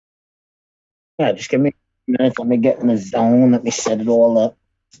Yeah, just give me a minute. Let me get in the zone. Let me set it all up.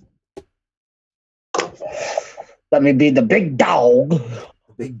 Let me be the big dog.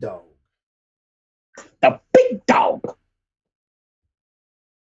 Big dog. The big dog.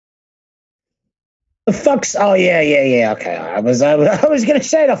 The fuck's? Oh yeah. Okay, I was gonna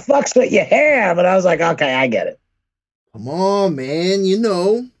say the fuck's with your hair, but I was like, okay, I get it. Come on, man. You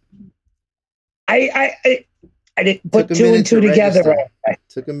know. I didn't put two and two together. Right.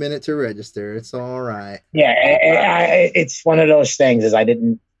 Took a minute to register. It's all right. Yeah, it's one of those things. Is I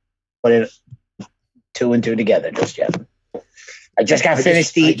didn't put it two and two together just yet. I just got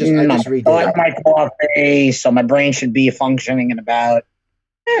finished eating. I'm starting my coffee, so my brain should be functioning in about.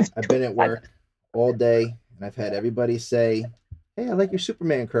 I've been at work all day, and I've had everybody say, "Hey, I like your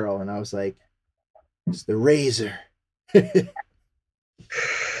Superman curl," and I was like, "It's the razor."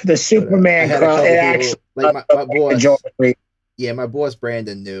 The Superman curl. Actually, like my boss. Yeah, my boss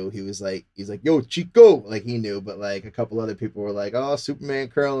Brandon knew. He's like, "Yo, Chico," like he knew, but like a couple other people were like, "Oh, Superman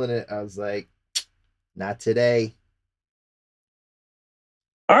curling it." I was like, "Not today."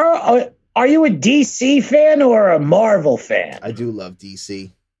 Are you a DC fan or a Marvel fan? I do love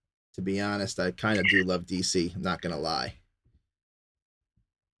DC. To be honest, I kind of do love DC. I'm not gonna lie.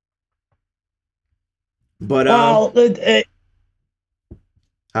 But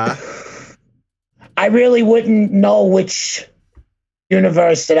I really wouldn't know which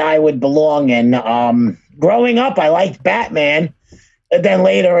universe that I would belong in. Growing up, I liked Batman. And then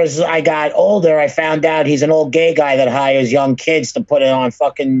later, as I got older, I found out he's an old gay guy that hires young kids to put it on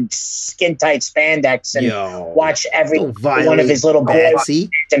fucking skin tight spandex and watch every one of his little boys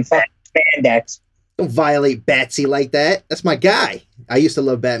and fucking spandex. Don't violate Batsy like that. That's my guy. I used to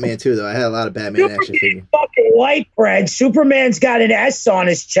love Batman too, though. I had a lot of Batman action figures. Fucking white bread. Superman's got an S on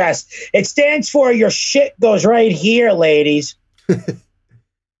his chest. It stands for your shit goes right here, ladies.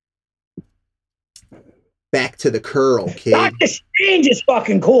 Back to the curl, kid. Doctor Strange is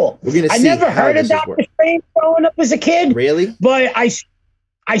fucking cool. I never heard of Doctor Strange growing up as a kid. Really? But I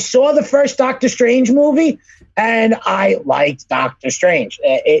saw the first Doctor Strange movie, and I liked Doctor Strange.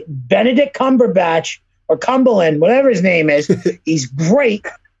 Benedict Cumberbatch, or Cumberland, whatever his name is, he's great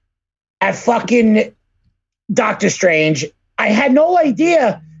at fucking Doctor Strange. I had no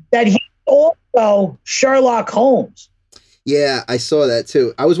idea that he's also Sherlock Holmes. Yeah, I saw that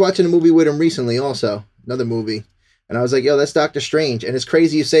too. I was watching a movie with him recently also. Another movie, and I was like, yo, that's Doctor Strange. And it's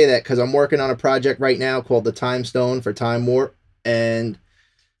crazy you say that because I'm working on a project right now called the Time Stone for Time Warp, and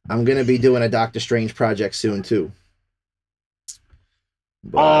I'm gonna be doing a Doctor Strange project soon too.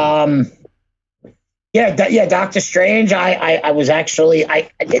 But, yeah, Doctor Strange. I was actually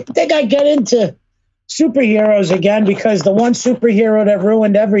I didn't think I'd get into superheroes again because the one superhero that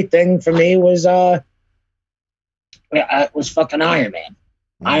ruined everything for me was fucking Iron Man.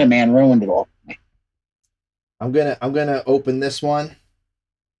 Iron Man ruined it all. I'm gonna open this one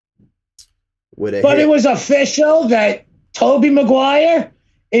with a. But it was official that Tobey Maguire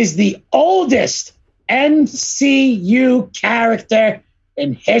is the oldest MCU character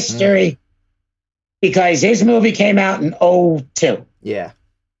in history because his movie came out in 2002. Yeah.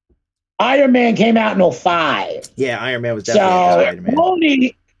 Iron Man came out in 2005. Yeah, Iron Man was definitely Iron Man.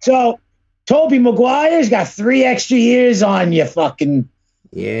 So Tobey Maguire's got 3 extra years on you, fucking.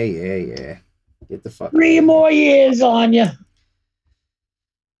 Yeah. Get the fuck 3 more years on you. I'm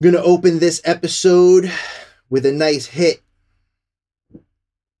gonna open this episode with a nice hit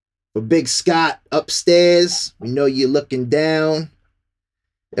for Big Scott upstairs. We know you're looking down.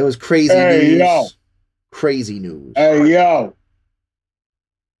 It was crazy news. Yo. Crazy news. Hey, yo.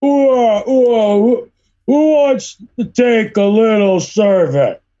 Who wants to take a little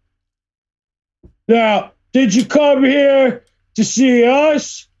survey? Now, did you come here to see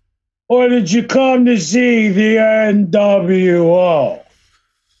us? Or did you come to see the NWO?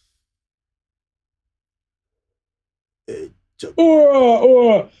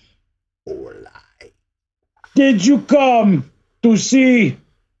 Or did you come to see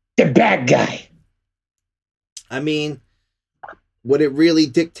the bad guy? I mean, what it really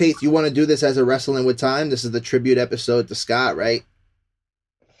dictates, you want to do this as a Wrestling with Time? This is the tribute episode to Scott, right?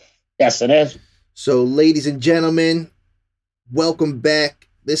 Yes, it is. So, ladies and gentlemen, welcome back.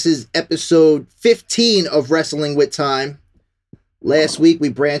 This is episode 15 of Wrestling with Time. Last week we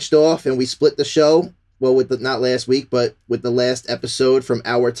branched off and we split the show. Well, not last week, but with the last episode from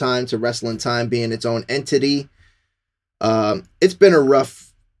Our Time to Wrestling Time being its own entity. It's been a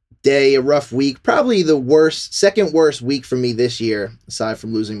rough day, a rough week. Probably the second worst week for me this year, aside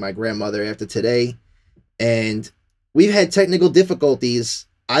from losing my grandmother after today. And we've had technical difficulties.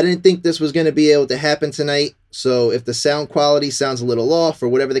 I didn't think this was going to be able to happen tonight. So if the sound quality sounds a little off or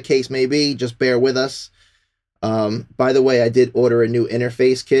whatever the case may be, just bear with us. By the way, I did order a new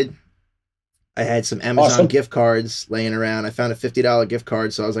interface kit. I had some Amazon Awesome. gift cards laying around. I found a $50 gift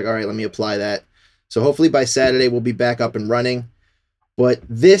card, so I was like, all right, let me apply that. So hopefully by Saturday we'll be back up and running. But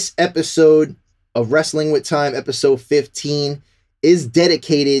this episode of Wrestling with Time, episode 15, is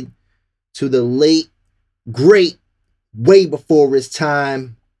dedicated to the late, great, way before his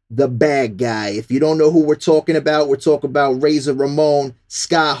time, the bad guy. If you don't know who we're talking about Razor Ramon,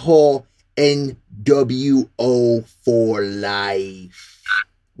 Scott Hall, NWO for life.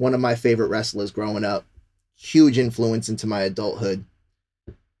 One of my favorite wrestlers growing up. Huge influence into my adulthood.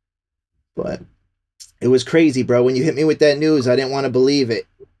 But it was crazy, bro. When you hit me with that news, I didn't want to believe it.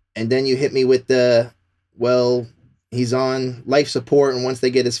 And then you hit me with well, he's on life support, and once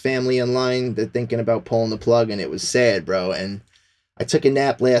they get his family in line, they're thinking about pulling the plug, and it was sad, bro. And I took a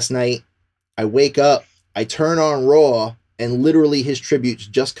nap last night. I wake up, I turn on Raw, and literally his tribute's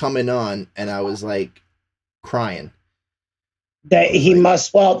just coming on, and I was like crying. That he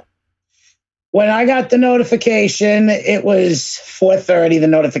must. Well, when I got the notification, it was 4:30. The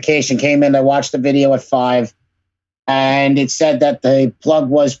notification came in. I watched the video at 5, and it said that the plug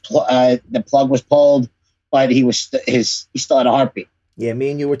was pulled, but he still had a heartbeat. Yeah,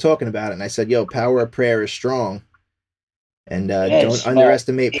 me and you were talking about it, and I said, "Yo, power of prayer is strong, and don't Yes,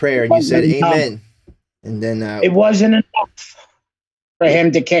 underestimate prayer." And you said, "Amen." And then it wasn't enough for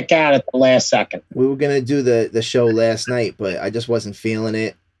him to kick out at the last second. We were gonna do the show last night, but I just wasn't feeling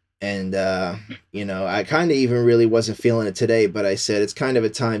it. And I kind of even really wasn't feeling it today, but I said it's kind of a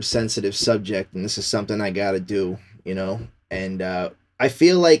time sensitive subject, and this is something I gotta do, and I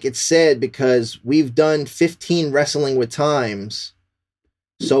feel like it's sad because we've done 15 Wrestling with Times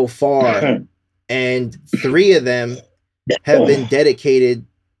so far, and 3 of them have been dedicated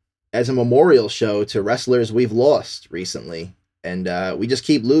as a memorial show to wrestlers we've lost recently. And we just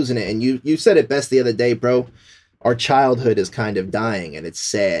keep losing it. And you said it best the other day, bro. Our childhood is kind of dying, and it's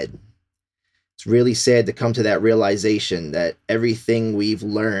sad. It's really sad to come to that realization that everything we've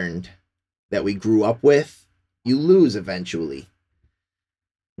learned that we grew up with, you lose eventually.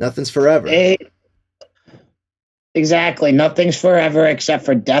 Nothing's forever. Exactly. Nothing's forever except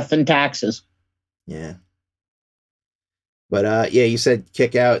for death and taxes. Yeah. But you said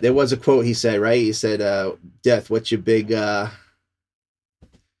kick out. There was a quote he said, right? He said, Death, what's your big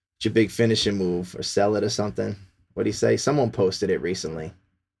finishing move, or sell it or something? What'd he say? Someone posted it recently.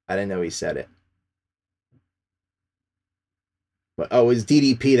 I didn't know he said it. But it was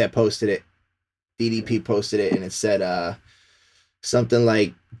DDP that posted it. DDP posted it, and it said something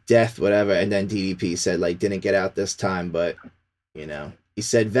like death, whatever, and then DDP said like didn't get out this time, but he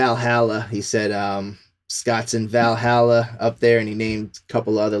said Valhalla. He said Scott's in Valhalla up there, and he named a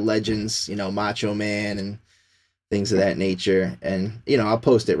couple other legends, Macho Man and things of that nature. And I'll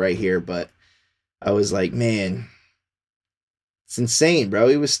post it right here, but I was like, man, it's insane, bro.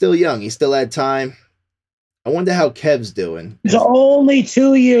 He was still young. He still had time. I wonder how Kev's doing. He's only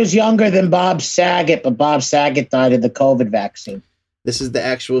 2 years younger than Bob Saget, but Bob Saget died of the COVID vaccine. This is the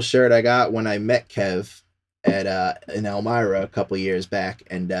actual shirt I got when I met Kev at in Elmira a couple years back.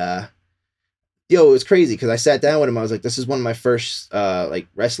 And it was crazy because I sat down with him. I was like, this is one of my first like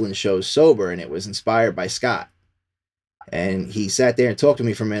wrestling shows sober, and it was inspired by Scott. And he sat there and talked to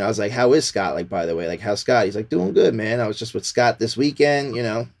me for a minute. I was like, how is Scott? Like, by the way, like, how's Scott? He's like, doing good, man. I was just with Scott this weekend,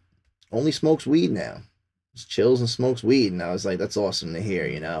 only smokes weed now. Just chills and smokes weed. And I was like, that's awesome to hear,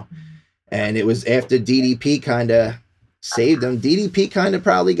 And it was after DDP kind of saved him. DDP kind of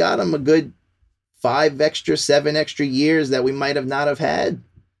probably got him a good 7 extra years that we might have not have had.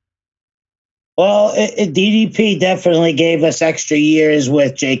 Well, DDP definitely gave us extra years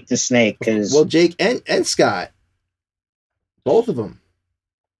with Jake the Snake. Well, Jake and Scott. Both of them.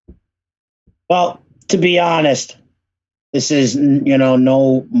 Well, to be honest, this is,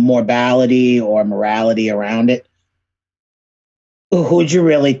 no morality or morality around it. Who'd you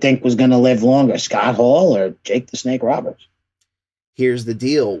really think was going to live longer, Scott Hall or Jake the Snake Roberts? Here's the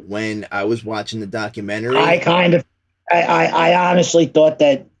deal. When I was watching the documentary, I honestly thought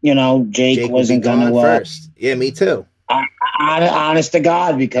that, Jake wasn't going to first. Yeah, me too. Honest to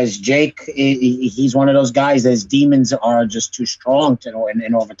God, because Jake, he's one of those guys that his demons are just too strong in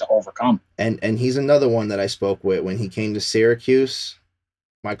order to overcome. And he's another one that I spoke with when he came to Syracuse.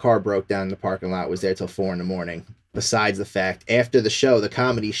 My car broke down in the parking lot. Was there till 4 a.m. Besides the fact, after the show, the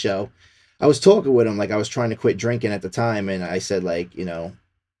comedy show, I was talking with him like I was trying to quit drinking at the time, and I said like,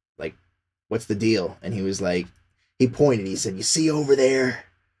 what's the deal? And he was like, he pointed. He said, you see over there?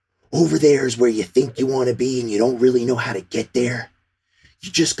 Over there is where you think you want to be, and you don't really know how to get there.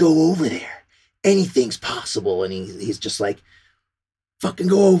 You just go over there, anything's possible. And he's just like, fucking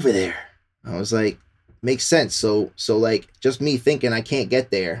go over there. I was like, makes sense. So like, just me thinking I can't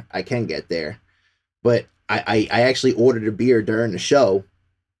get there, I can get there. But I actually ordered a beer during the show,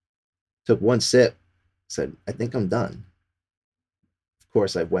 took one sip, said, I think I'm done. Of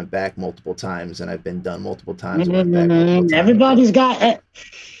course, I've went back multiple times, and I've been done multiple times. And went back multiple times. Everybody's got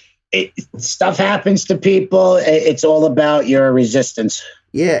stuff happens to people. It's all about your resistance.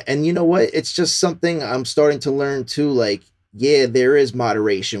 Yeah, and you know what? It's just something I'm starting to learn too. Like, yeah, there is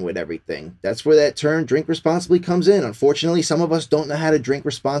moderation with everything. That's where that term "drink responsibly" comes in. Unfortunately, some of us don't know how to drink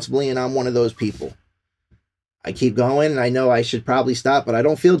responsibly, and I'm one of those people. I keep going, and I know I should probably stop, but I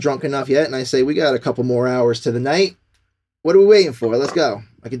don't feel drunk enough yet. And I say, we got a couple more hours to the night. What are we waiting for? Let's go.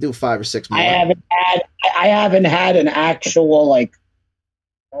 I could do 5 or 6 more. I haven't had an actual like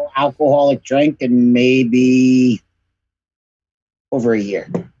alcoholic drink in maybe over a year.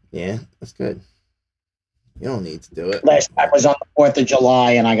 Yeah, that's good. You don't need to do it. Last time was on the 4th of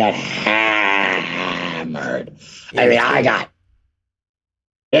July, and I got hammered. Yeah, I mean, I got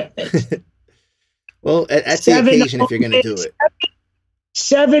it. Well, at the occasion, if you're going to do it.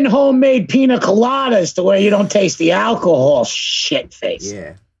 7 homemade pina coladas to where you don't taste the alcohol, shit face.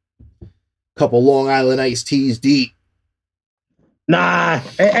 Yeah. Couple Long Island iced teas deep. Nah,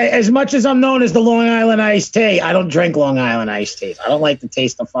 as much as I'm known as the Long Island iced tea, I don't drink Long Island iced teas. I don't like the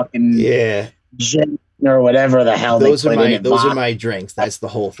taste of fucking gin or whatever the hell those they put in it. Those are my drinks. That's the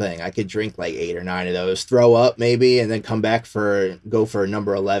whole thing. I could drink like 8 or 9 of those, throw up maybe, and then come back go for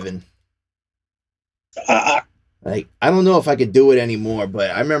number 11. Like, I don't know if I could do it anymore, but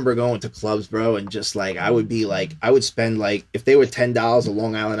I remember going to clubs, bro, and just like I would spend like, if they were $10 a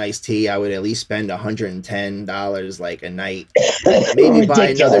Long Island iced tea, I would at least spend $110 like a night. Maybe buy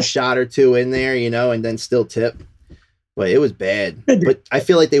another shot or 2 in there, you know, and then still tip. But it was bad. But I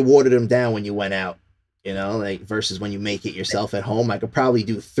feel like they watered them down when you went out, you know, like versus when you make it yourself at home. I could probably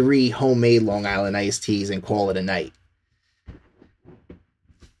do 3 homemade Long Island iced teas and call it a night.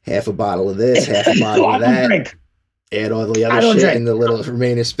 Half a bottle of this, half a bottle of that. Add all the other shit in the little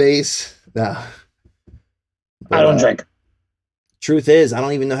remaining space. No. But, I don't drink. Truth is, I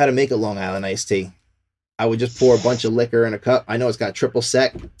don't even know how to make a Long Island iced tea. I would just pour a bunch of liquor in a cup. I know it's got triple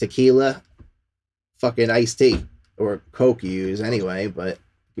sec, tequila, fucking iced tea. Or Coke you use anyway, but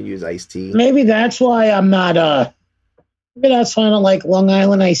you use iced tea. Maybe that's why I'm not, maybe that's why I don't like Long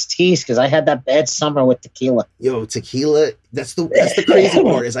Island iced teas, because I had that bad summer with tequila. Yo, tequila, that's the crazy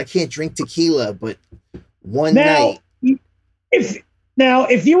part is I can't drink tequila, but one night.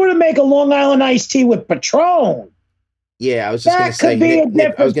 If you were to make a Long Island iced tea with Patron, yeah, I was just going to say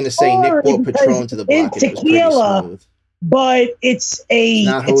Nick brought Patron to the block. It's tequila, but it's a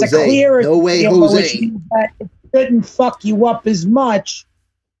clear. No way, Jose. It shouldn't fuck you up as much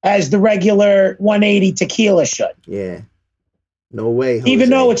as the regular 180 tequila should. Yeah, no way, Jose.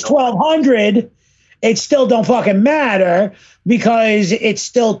 Even though it's 1200. It still don't fucking matter because it's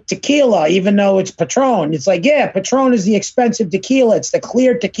still tequila, even though it's Patron. It's like, yeah, Patron is the expensive tequila. It's the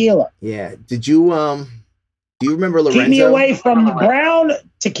clear tequila. Yeah. Did you do you remember Lorenzo? Keep me away from the brown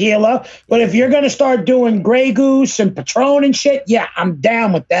tequila. But if you're gonna start doing Grey Goose and Patron and shit, yeah, I'm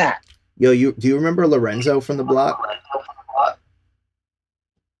down with that. Yo, do you remember Lorenzo from the block?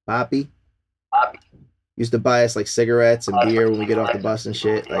 Poppy? Used to buy us like cigarettes and beer when we get off the bus and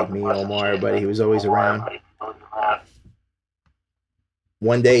shit. Like me, Omar, everybody. He was always around.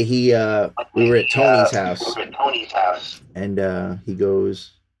 One day we were at Tony's house, and he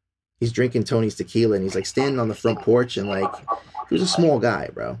goes, he's drinking Tony's tequila, and he's like standing on the front porch, and like he was a small guy,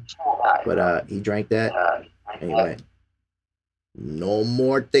 bro, but he drank that, and he went, "No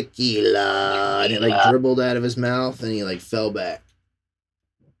more tequila," and it like dribbled out of his mouth, and he like fell back.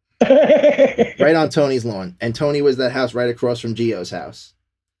 Right on Tony's lawn. And Tony was that house right across from Gio's house.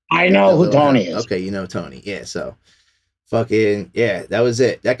 I know who Tony is. Okay, you know Tony. Yeah, so fucking, yeah, that was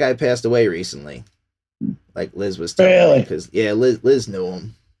it. That guy passed away recently. Like Liz was telling me. Because, yeah, Liz knew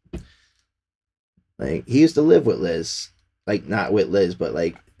him. Like, he used to live with Liz. Like, not with Liz, but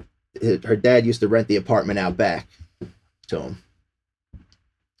like, her dad used to rent the apartment out back to him.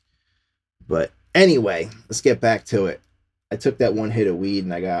 But anyway, let's get back to it. I took that one hit of weed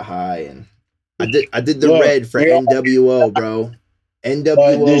and I got high, and I did the red for NWO, bro.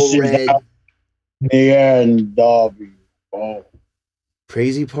 NWO red. The NWO.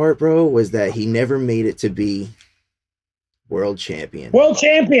 Crazy part, bro, was that he never made it to be world champion. World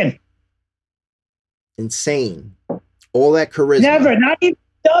champion. Insane. All that charisma. Never. Not even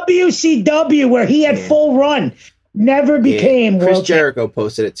WCW where he had full run. Never became Chris world Jericho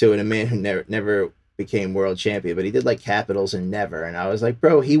posted it too, and a man who never became world champion, but he did like Capitals and never. And I was like,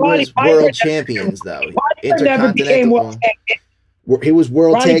 bro, he Roddy was Piper world never, champions though. Roddy Piper never became world champion. He was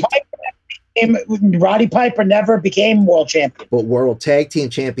world Roddy tag. Roddy Piper never became world champion. But world tag team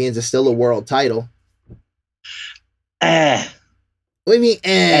champions is still a world title. What do you mean?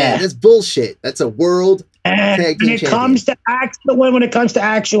 That's bullshit. That's a world tag team champion. When it comes to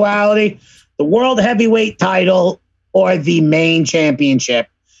actuality, the world heavyweight title or the main championship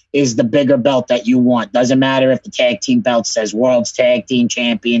is the bigger belt that you want. Doesn't matter if the tag team belt says world's tag team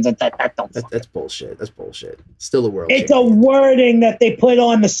champions. That's bullshit. That's bullshit. Still a world. It's a wording that they put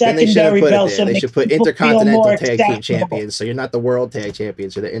on the secondary belt. So they should put intercontinental tag team champions. So you're not the world tag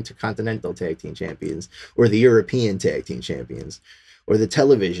champions, you're the intercontinental tag team champions, or the European tag team champions, or the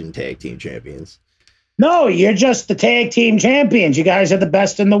television tag team champions. No, you're just the tag team champions. You guys are the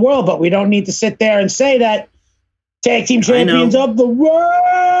best in the world, but we don't need to sit there and say that. Tag team champions of the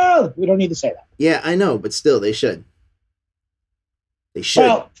world. We don't need to say that. Yeah, I know, but still, they should. They should.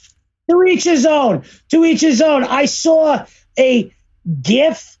 Well, to each his own. To each his own. I saw a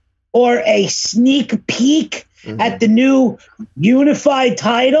GIF or a sneak peek at the new unified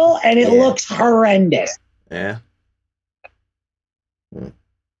title, and it looks horrendous. Yeah.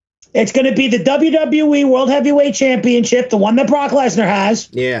 It's going to be the WWE World Heavyweight Championship, the one that Brock Lesnar has.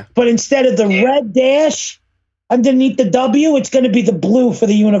 Yeah. But instead of the red dash underneath the W, it's going to be the blue for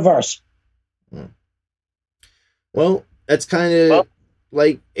the universe. Well, that's kind of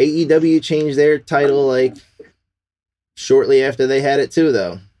like AEW changed their title like shortly after they had it too,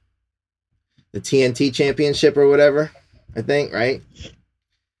 though. The TNT Championship or whatever, I think, right?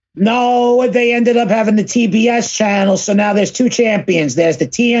 No, they ended up having the TBS channel, so now there's two champions. There's the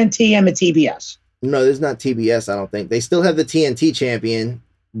TNT and the TBS. No, there's not TBS, I don't think. They still have the TNT champion.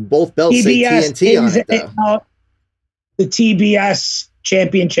 Both belts say TNT on it, though. The TBS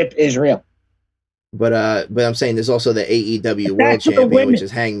championship is real. But I'm saying there's also the AEW World Champion, which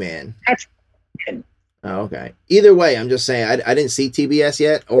is Hangman. Oh, okay. Either way, I'm just saying I didn't see TBS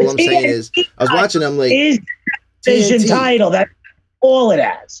yet. All I'm saying is I was watching them like division title. That's all it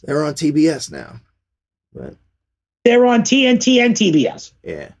has. They're on TBS now, but they're on TNT and TBS.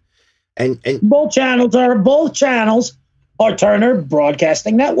 Yeah, and both channels are Turner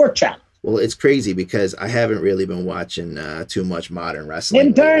Broadcasting Network channels. Well, it's crazy because I haven't really been watching too much modern wrestling.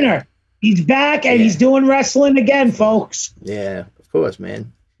 Tim Turner, he's back and he's doing wrestling again, folks. Yeah, of course,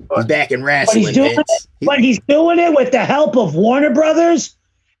 man. He's back in wrestling. But he's doing it with the help of Warner Brothers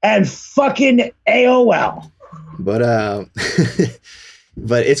and fucking AOL. But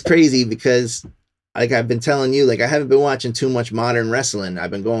but it's crazy because, like I've been telling you, like I haven't been watching too much modern wrestling.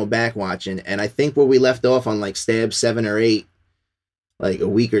 I've been going back watching, and I think where we left off on like Stab 7 or 8, like a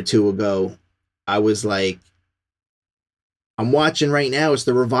week or two ago, I was like, I'm watching right now. It's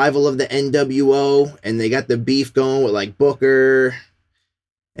the revival of the NWO, and they got the beef going with like Booker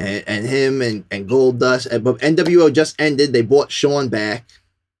and him and Goldust. But NWO just ended. They brought Shawn back.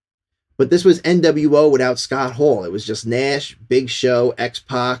 But this was NWO without Scott Hall. It was just Nash, Big Show,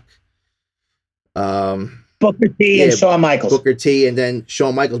 X-Pac. Booker T and Shawn Michaels. Booker T and then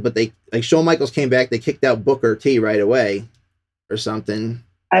Shawn Michaels. But Shawn Michaels came back. They kicked out Booker T right away or something.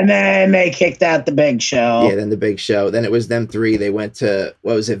 And then they kicked out the Big Show. Yeah, then the Big Show. Then it was them three. They went to,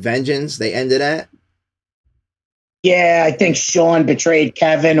 what was it, Vengeance? They ended at? Yeah, I think Shawn betrayed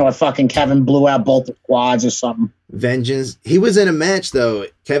Kevin, or fucking Kevin blew out both the quads or something. Vengeance. He was in a match though.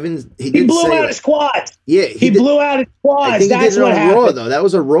 Kevin, he blew out his quads. Yeah, he blew out his quads. I think he did it on Raw though. That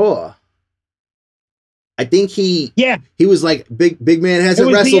was a Raw. I think he was like big man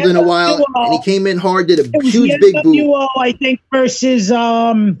hasn't wrestled in a while, and he came in hard, did a huge big boot. I think versus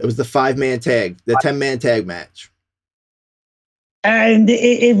it was the 5-man tag, the 10-man tag match. And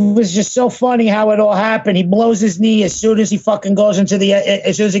it was just so funny how it all happened. He blows his knee as soon as he fucking goes to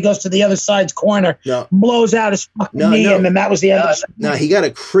the other side's corner. No. Blows out his fucking knee, and then that was the end. No, he got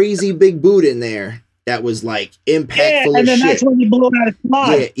a crazy big boot in there that was like impactful as shit. And then that's when he blew out his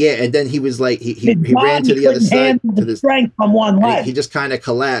quad. Yeah, and then he was like he ran to the other side to the strength from one leg. He just kind of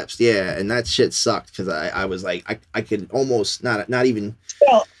collapsed. Yeah, and that shit sucked because I was like I could almost not even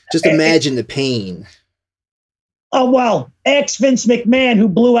just imagine the pain. Oh, well, Vince McMahon, who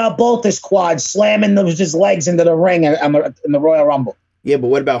blew out both his quads, slamming his legs into the ring in the Royal Rumble. Yeah, but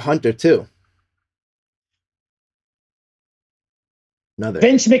what about Hunter, too?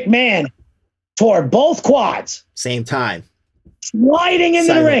 Vince McMahon tore both quads. Same time. Sliding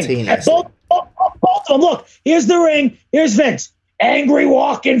into the ring. Both of them. Look, here's the ring. Here's Vince. Angry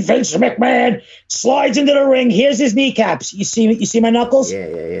walking Vince McMahon slides into the ring. Here's his kneecaps. You see my knuckles? Yeah.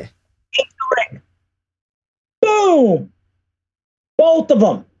 In the ring. Boom! Both of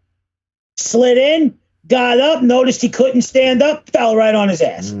them slid in, got up, noticed he couldn't stand up, fell right on his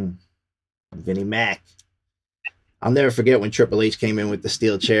ass. Vinnie Mac. I'll never forget when Triple H came in with the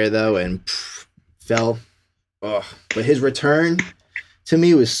steel chair, though, and fell. Oh, but his return to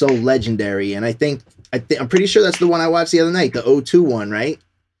me was so legendary, and I'm pretty sure that's the one I watched the other night, the 0-2 one, right?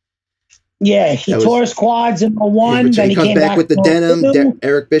 Yeah, he tore his quads in 01, then he comes came back with the denim.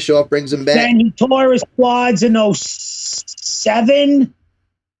 Eric Bischoff brings him back. Then he tore his quads in 07.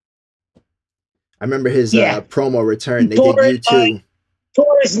 I remember his promo return. They did U2.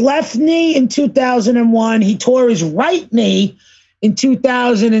 Tore his left knee in 2001. He tore his right knee in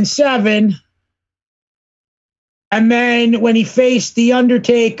 2007. And then when he faced The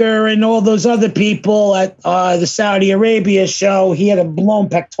Undertaker and all those other people at the Saudi Arabia show, he had a blown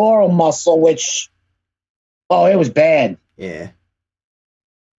pectoral muscle, which, it was bad. Yeah.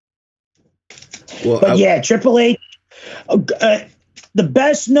 Well, but Triple H, the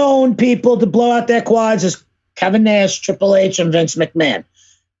best known people to blow out their quads is Kevin Nash, Triple H, and Vince McMahon.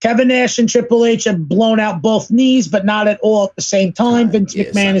 Kevin Nash and Triple H have blown out both knees, but not at all at the same time. Vince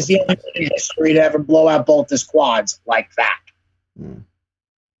McMahon is the only one in history to ever blow out both his quads like that.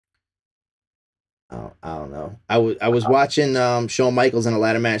 Oh, I don't know. I was watching Shawn Michaels in a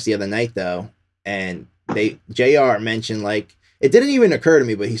ladder match the other night, though, and JR mentioned, like, it didn't even occur to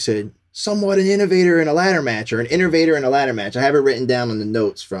me, but he said, somewhat an innovator in a ladder match, or an innovator in a ladder match. I have it written down on the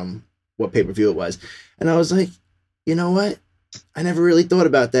notes from what pay-per-view it was. And I was like, you know what? I never really thought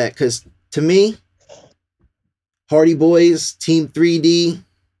about that, because to me, Hardy Boys, Team 3D,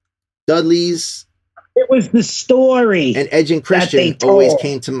 Dudleys. It was the story. And Edge and Christian always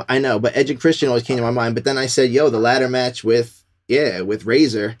came to I know, but Edge and Christian always came to my mind. But then I said, the ladder match with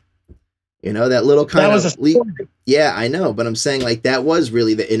Razor. You know, that little kind of leap. Yeah, I know. But I'm saying, like, that was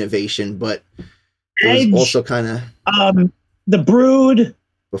really the innovation. But it was also kind of the Brood.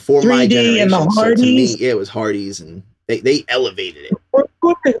 Before my generation. And the Hardys. So to me, it was Hardys, and they elevated it.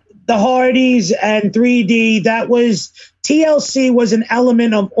 The Hardys and 3D, that was TLC was an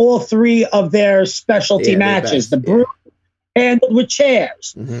element of all three of their specialty matches. The Brood handled with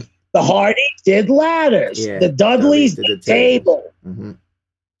chairs. Mm-hmm. The Hardys did ladders. The Dudleys did table. Mm-hmm.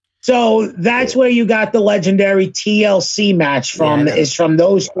 So that's where you got the legendary TLC match from, is from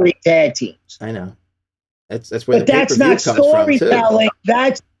those three tag teams. I know. That's where but that's not storytelling.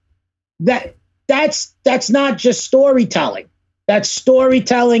 That's not just storytelling. That's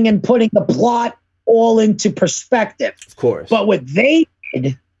storytelling and putting the plot all into perspective. Of course. But what they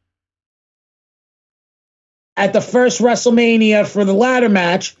did at the first WrestleMania for the ladder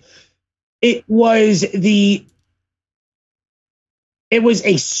match, it was a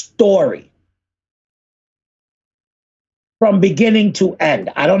story from beginning to end.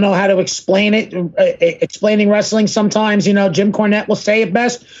 I don't know how to explain it. Explaining wrestling sometimes, Jim Cornette will say it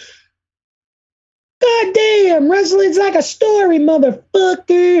best. God damn, wrestling's like a story,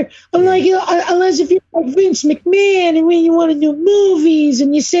 motherfucker. Unless if you're like Vince McMahon and when you want to do movies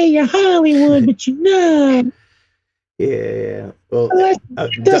and you say you're Hollywood, but you're not. Yeah. Well,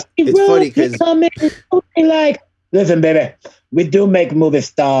 it's funny because like, listen, baby, we do make movie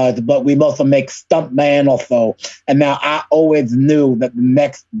stars, but we also make stuntman also. And now I always knew that the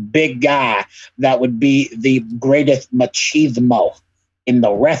next big guy that would be the greatest machismo in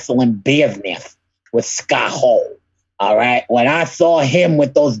the wrestling business was Scott Hall. All right. When I saw him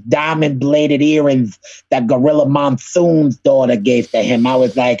with those diamond bladed earrings that Gorilla Monsoon's daughter gave to him, I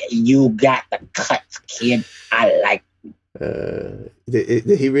was like, you got the cuts, kid. I like you.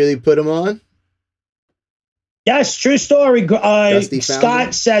 Did he really put them on? Yes, true story.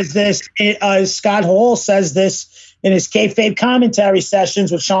 Scott says this. Scott Hall says this in his kayfabe commentary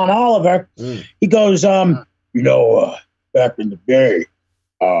sessions with Sean Oliver. He goes, back in the day,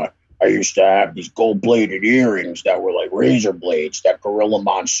 I used to have these gold-bladed earrings that were like razor blades that Gorilla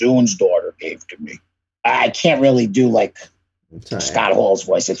Monsoon's daughter gave to me. I can't really do like Scott Hall's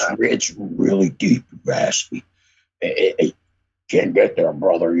voice. It's really deep and raspy. It can't get there,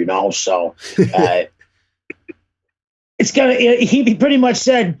 brother. So it's gonna. He pretty much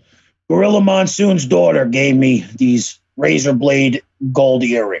said Gorilla Monsoon's daughter gave me these razor blade gold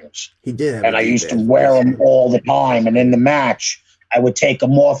earrings. He did, and I used to wear them all the time. And in the match, I would take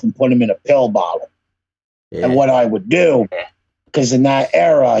them off and put them in a pill bottle. Yeah. And what I would do, because in that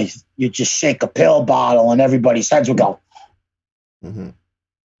era, you just shake a pill bottle and everybody's heads would go. Mm-hmm.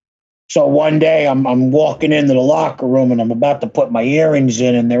 So one day I'm walking into the locker room and I'm about to put my earrings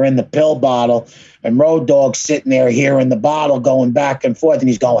in and they're in the pill bottle. And Road Dogg's sitting there hearing the bottle going back and forth. And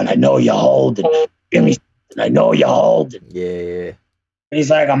he's going, I know you're holding. Give me, I know you're holding. Yeah. And he's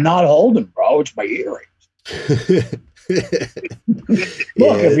like, I'm not holding, bro. It's my earrings. Look,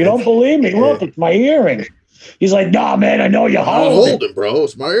 if you don't believe me, look, it's my earrings. He's like, nah, man, I know you're holding, bro.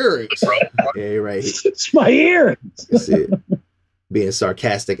 It's my earrings. Yeah, you're right. It's my earrings. You see it. Being a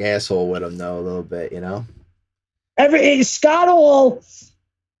sarcastic asshole with him, though, a little bit, you know? Scott Hall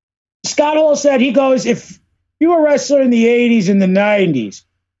said, he goes, if you were a wrestler in the 80s and the 90s,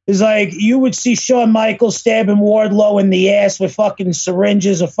 it's like you would see Shawn Michaels stabbing Wardlow in the ass with fucking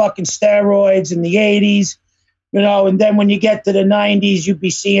syringes of fucking steroids in the 80s, you know, and then when you get to the 90s, you'd be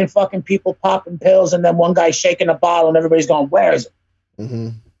seeing fucking people popping pills and then one guy shaking a bottle and everybody's going, where is it? Mm-hmm.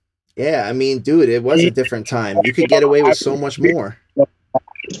 Yeah, I mean, dude, it was a different time. You could get away with so much more.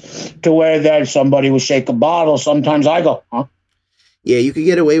 To where then somebody would shake a bottle. Sometimes I go, huh? Yeah, you could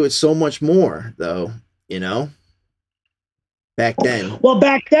get away with so much more, though, you know? Back then. Well,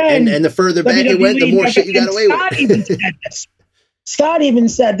 back then. And the further back it went, the more shit you got away with. Scott even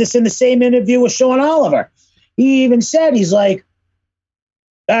said this in the same interview with Sean Oliver. He even said, he's like,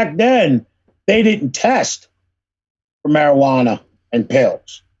 back then, they didn't test for marijuana and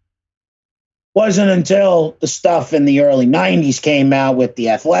pills. Wasn't until the stuff in the early 90s came out with the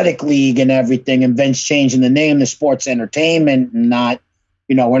Athletic League and everything, and Vince changing the name to Sports Entertainment and not,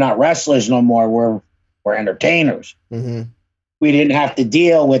 you know, we're not wrestlers no more. We're entertainers. Mm-hmm. We didn't have to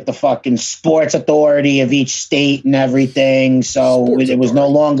deal with the fucking sports authority of each state and everything. So it was no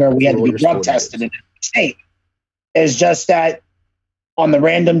longer, we had to be drug tested in every state. It's just that on the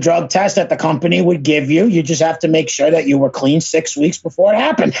random drug test that the company would give you, you just have to make sure that you were clean 6 weeks before it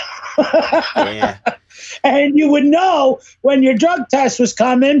happened. Yeah. And you would know when your drug test was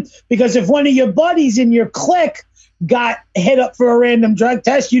coming, because if one of your buddies in your clique got hit up for a random drug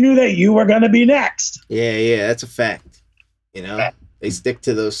test, you knew that you were going to be next. Yeah, that's a fact. You know, they stick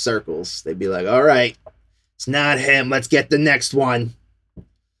to those circles. They'd be like, all right, it's not him. Let's get the next one.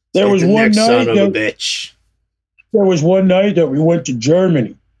 There was one night, son of a bitch. There was one night that we went to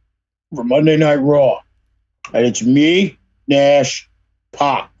Germany for Monday Night Raw. And it's me, Nash,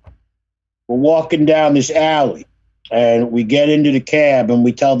 Pop. We're walking down this alley. And we get into the cab and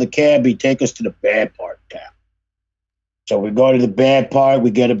we tell the cabbie, take us to the bad part of town. So we go to the bad part.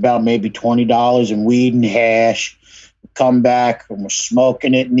 We get about maybe $20 in weed and hash. We come back and we're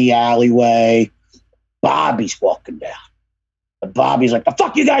smoking it in the alleyway. Bobby's walking down. And Bobby's like, the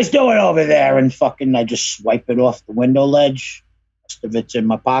fuck you guys doing over there? And fucking I just swipe it off the window ledge. Most of it's in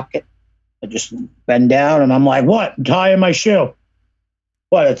my pocket. I just bend down and I'm like, what? I'm tying my shoe.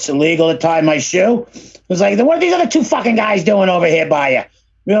 What, it's illegal to tie my shoe? It's like, then what are these other two fucking guys doing over here by you?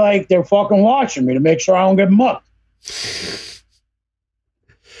 You're like, they're fucking watching me to make sure I don't get mucked.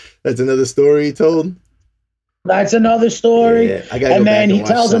 That's another story he told? That's another story. Yeah, I gotta and go then back he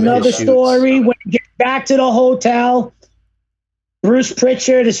tells another story. When he gets back to the hotel, Bruce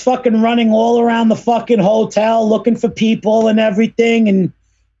Pritchard is fucking running all around the fucking hotel looking for people and everything. And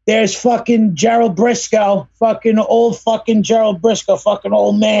there's fucking Gerald Briscoe, fucking old fucking Gerald Briscoe, fucking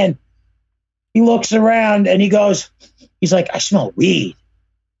old man. He looks around and he goes, he's like, I smell weed.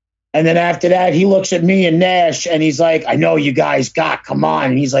 And then after that, he looks at me and Nash and he's like, I know you guys got, come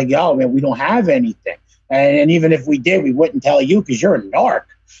on. And he's like, yo, man, we don't have anything. And even if we did, we wouldn't tell you because you're a narc.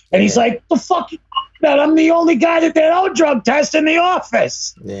 And he's like, the fuck you talking about? I'm the only guy that did no drug test in the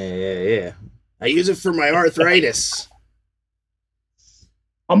office. Yeah. I use it for my arthritis.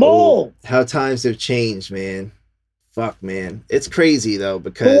 I'm old. How times have changed, man. Fuck, man. It's crazy, though,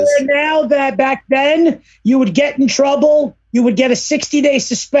 because... Now that back then, you would get in trouble. You would get a 60-day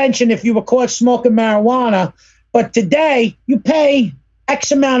suspension if you were caught smoking marijuana. But today, you pay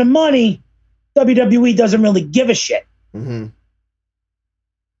X amount of money. WWE doesn't really give a shit. Mm-hmm.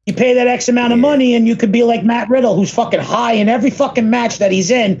 You pay that X amount of money and you could be like Matt Riddle, who's fucking high in every fucking match that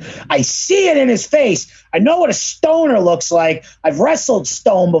he's in. I see it in his face. I know what a stoner looks like. I've wrestled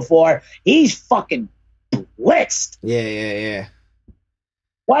Stone before. He's fucking blitzed. Yeah.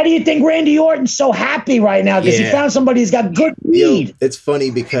 Why do you think Randy Orton's so happy right now? Because he found somebody who's got good weed. Yo, it's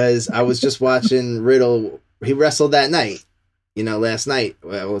funny because I was just watching Riddle. He wrestled that night. You know, last night.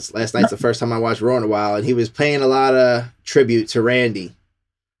 Well, last night's the first time I watched Raw in a while, and he was paying a lot of tribute to Randy.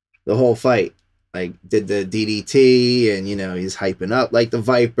 The whole fight, like, did the DDT, and you know he's hyping up like the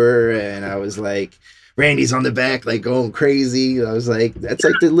Viper, and I was like, Randy's on the back, like going crazy. I was like, that's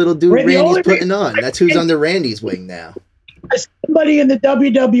like the little dude Randy's putting on. That's who's under Randy's wing now. Somebody in the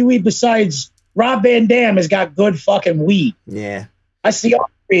WWE besides Rob Van Dam has got good fucking weed. Yeah, that's the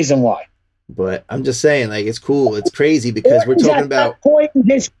only reason why. But I'm just saying, like, it's cool. It's crazy because we're talking about point in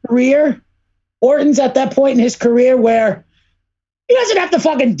his career. Orton's at that point in his career where he doesn't have to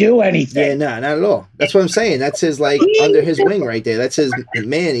fucking do anything. Yeah, no, not at all. That's what I'm saying. That's his, like, under his wing right there. That's his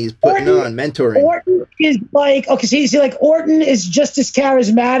man he's putting on, mentoring. Orton is like, okay, see, like Orton is just as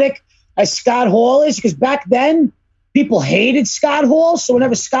charismatic as Scott Hall is, because back then people hated Scott Hall. So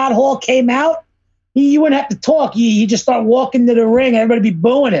whenever Scott Hall came out, you wouldn't have to talk. You just start walking to the ring, and everybody be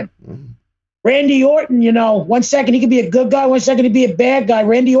booing him. Randy Orton, 1 second he could be a good guy, 1 second he'd be a bad guy.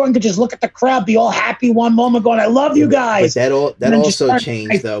 Randy Orton could just look at the crowd, be all happy one moment, going, "I love you guys." But that also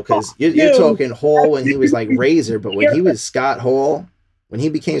changed though, because you're talking Hall when he was like Razor, but when he was Scott Hall, when he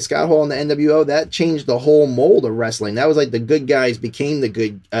became Scott Hall in the NWO, that changed the whole mold of wrestling. That was like the good guys became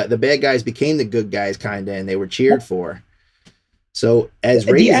the bad guys became the good guys, kind of, and they were cheered for. So as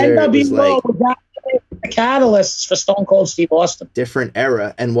Razor, the NWO it was like was the catalyst for Stone Cold Steve Austin. Different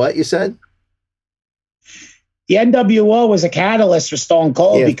era. And what you said? The NWO was a catalyst for Stone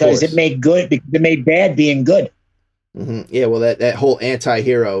Cold because it made bad being good. Mm-hmm. Yeah, well, that whole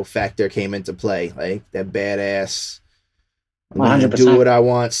anti-hero factor came into play, like that badass. 100%. Do what I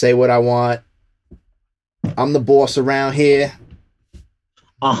want, say what I want. I'm the boss around here.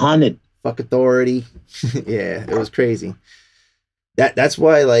 100. Fuck authority. Yeah, it was crazy. That's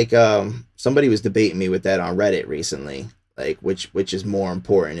why, like, somebody was debating me with that on Reddit recently. Like, which is more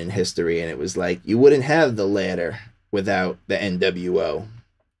important in history, and it was like, you wouldn't have the ladder without the NWO.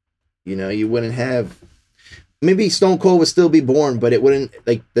 You wouldn't have. Maybe Stone Cold would still be born, but it wouldn't,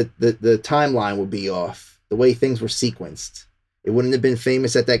 like, the timeline would be off. The way things were sequenced, it wouldn't have been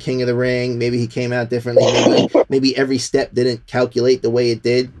famous at that King of the Ring. Maybe he came out differently. Maybe every step didn't calculate the way it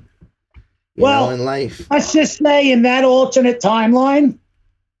did. In life. Let's just say in that alternate timeline,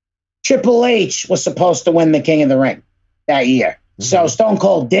 Triple H was supposed to win the King of the Ring that year. Mm-hmm. So Stone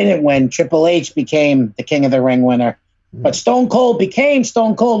Cold didn't win. Triple H became the King of the Ring winner. Mm-hmm. But Stone Cold became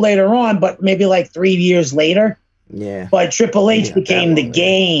Stone Cold later on, but maybe like 3 years later. Yeah. But Triple H became the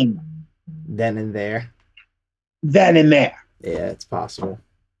game. Then and there. Yeah, it's possible.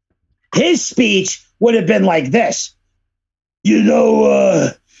 His speech would have been like this.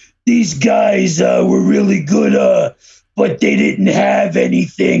 These guys were really good, but they didn't have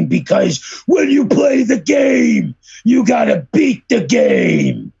anything, because when you play the game, you gotta beat the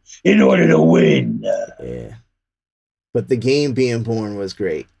game in order to win. Yeah. But the game being born was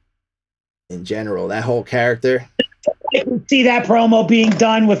great. In general, that whole character. I can see that promo being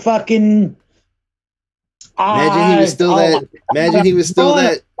done with fucking. Imagine he was still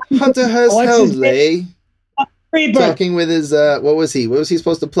that Hunter Hearst Helmsley. Talking with his what was he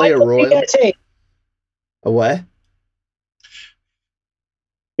supposed to play? Michael a royal PSA. A what?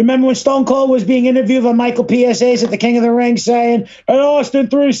 Remember when Stone Cold was being interviewed by Michael PSA's at the King of the Ring, saying, "And Austin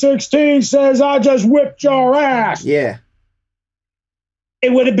 316 says I just whipped your ass." Yeah.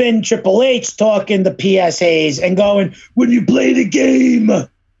 It would have been Triple H talking to PSA's and going, "When you play the game,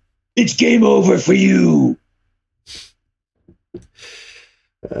 it's game over for you."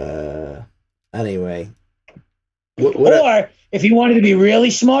 Anyway. Or if he wanted to be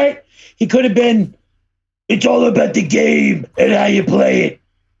really smart, he could have been, "It's all about the game and how you play it.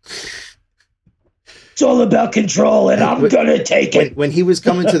 It's all about control, and I'm gonna take it." When he was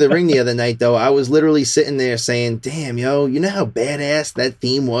coming to the ring the other night, though, I was literally sitting there saying, "Damn, yo, you know how badass that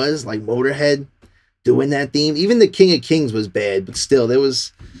theme was? Like Motorhead doing that theme. Even the King of Kings was bad, but still, there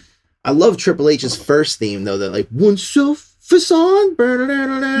was. I love Triple H's first theme though. That like one self." Song.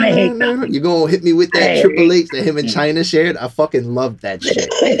 You gonna hit me with that Triple H that him and China shared? I fucking loved that shit.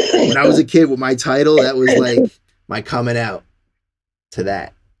 When I was a kid with my title, that was like my coming out to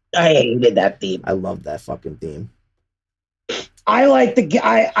that. I hated that theme. I love that fucking theme. I like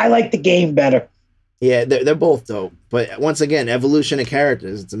the game better. Yeah, they're both dope. But once again, evolution of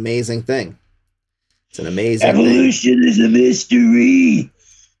characters, it's an amazing thing. It's an amazing evolution is a mystery.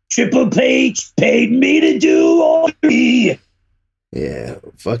 Triple H paid me to do all three. Yeah,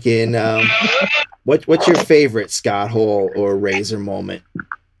 fucking. What's your favorite Scott Hall or Razor moment?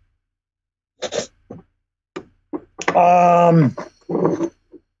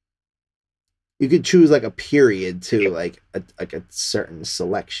 You could choose like a period too, like a certain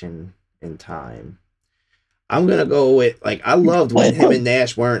selection in time. I'm gonna go with like I loved when him and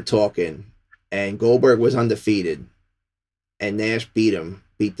Nash weren't talking, and Goldberg was undefeated, and Nash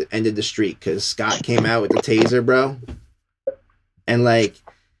ended the streak because Scott came out with the taser, bro. And like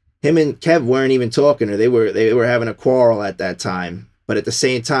him and Kev weren't even talking, or they were having a quarrel at that time. But at the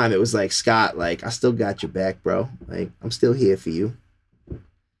same time, it was like Scott, like, I still got your back, bro. Like, I'm still here for you.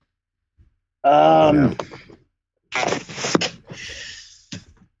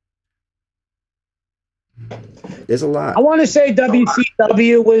 There's a lot. I want to say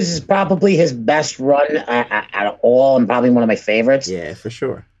WCW was probably his best run out of all, and probably one of my favorites. Yeah, for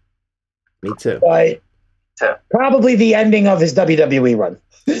sure. Me too. But Probably the ending of his WWE run.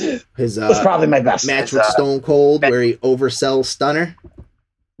 His was probably my best match with Stone Cold, where he oversells Stunner.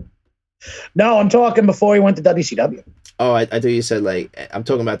 No, I'm talking before he went to WCW. Oh, I thought you said I'm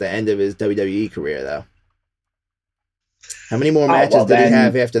talking about the end of his WWE career, though. How many more matches did he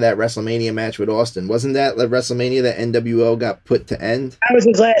have after that WrestleMania match with Austin? Wasn't that like WrestleMania that NWO got put to end? That was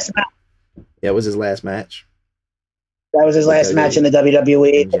his last match. Yeah, it was his last match. That was his last match in the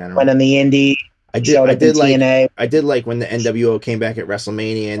WWE. Went in the Indie. I did like when the NWO came back at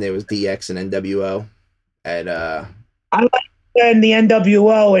WrestleMania and there was DX and NWO at I like when the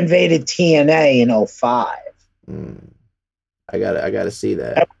NWO invaded TNA in 05. I gotta see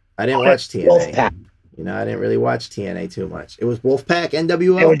that. I didn't watch TNA. Wolfpack. You know, I didn't really watch TNA too much. It was Wolfpack,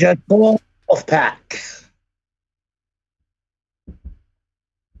 NWO? They were just Wolfpack.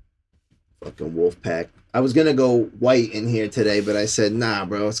 Fucking Wolfpack. I was gonna go white in here today, but I said, nah,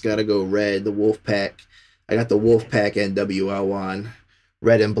 bro, it's gotta go red. The Wolfpack. I got the Wolfpack NWO on.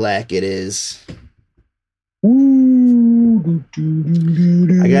 Red and black it is. I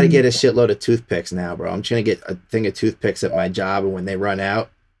gotta get a shitload of toothpicks now, bro. I'm trying to get a thing of toothpicks at my job, and when they run out,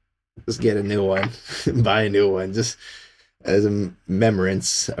 just get a new one. Buy a new one. Just as a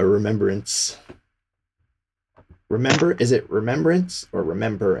remembrance. Remember? Is it remembrance or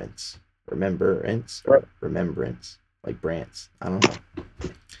remembrance? Remembrance or remembrance? Like Brants. I don't know.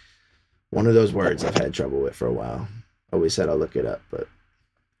 One of those words I've had trouble with for a while. Always said I'll look it up, but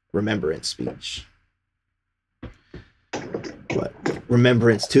remembrance speech. What?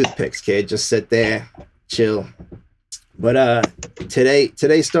 Remembrance toothpicks, kid. Just sit there, chill. But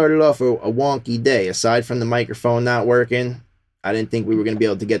today started off a wonky day. Aside from the microphone not working, I didn't think we were going to be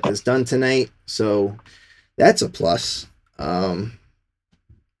able to get this done tonight. So that's a plus. You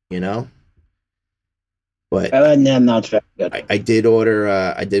know. But no, it's very good. I did order.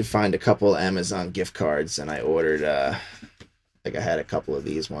 I did find a couple Amazon gift cards, and I ordered. Like I had a couple of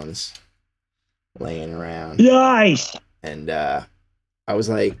these ones laying around. Nice. And I was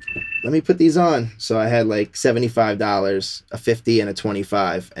like, let me put these on. So I had like $75, a $50, and a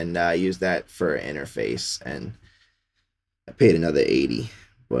 $25, and I used that for an interface. And I paid another $80,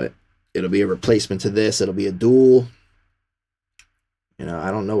 but it'll be a replacement to this. It'll be a dual. You know,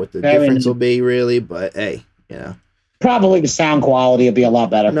 I don't know what the difference will be really, but hey, you know. Probably the sound quality will be a lot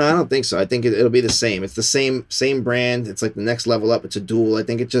better. No, I don't think so. I think it'll be the same. It's the same brand. It's like the next level up. It's a dual. I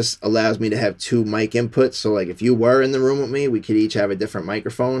think it just allows me to have two mic inputs. So like if you were in the room with me, we could each have a different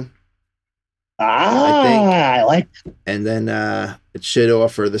microphone. I like that. And then it should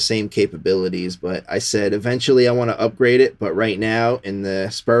offer the same capabilities. But I said eventually I want to upgrade it. But right now, in the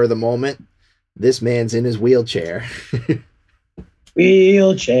spur of the moment, this man's in his wheelchair.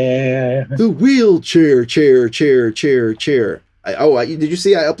 Wheelchair. The wheelchair, chair. Did you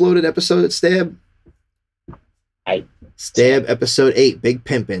see I uploaded episode Stab? Stab episode 8, Big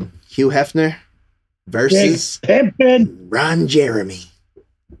Pimpin'. Hugh Hefner versus Ron Jeremy.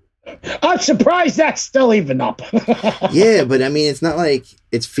 I'm surprised that's still even up. Yeah, but I mean, it's not like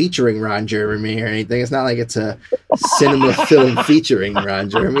it's featuring Ron Jeremy or anything. It's not like it's a cinema film featuring Ron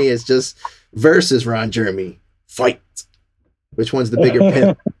Jeremy. It's just versus Ron Jeremy. Fight. Which one's the bigger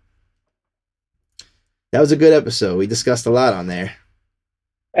pimp? That was a good episode. We discussed a lot on there.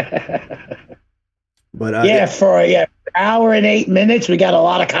 But for an hour and 8 minutes, we got a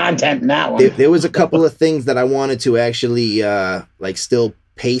lot of content in that one. There was a couple of things that I wanted to actually still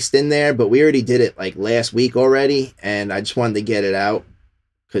paste in there, but we already did it like last week already, and I just wanted to get it out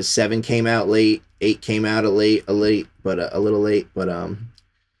because 7 came out late, 8 came out a little late, but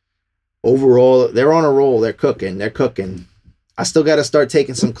overall they're on a roll. They're cooking. I still got to start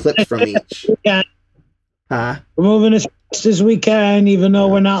taking some clips from each. We're moving as fast as we can, even though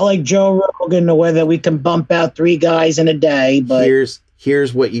we're not like Joe Rogan, the way that we can bump out 3 guys in a day. But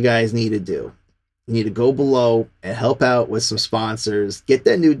here's what you guys need to do. You need to go below and help out with some sponsors. Get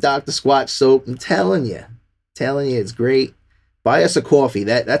that new Dr. Squatch soap. I'm telling you, it's great. Buy us a coffee.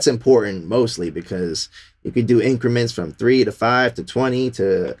 That's important mostly because you could do increments from 3 to 5 to 20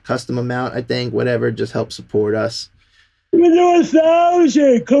 to custom amount. I think whatever, just help support us. We're doing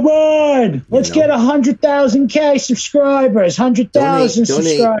 1,000. Come on. Let's get 100,000 subscribers. 100,000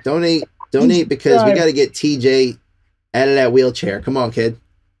 subscribers. Donate because we got to get TJ out of that wheelchair. Come on, kid.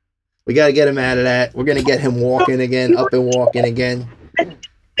 We got to get him out of that. We're going to get him walking again, up and walking again.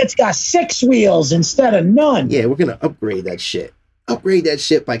 It's got 6 wheels instead of none. Yeah, we're going to upgrade that shit. Upgrade that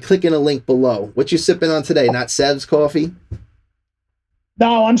shit by clicking a link below. What you sipping on today? Not Seb's coffee?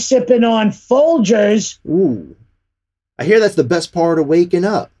 No, I'm sipping on Folgers. Ooh. I hear that's the best part of waking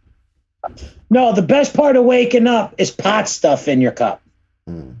up. No, the best part of waking up is pot stuff in your cup.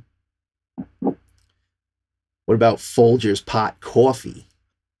 What about Folgers pot coffee?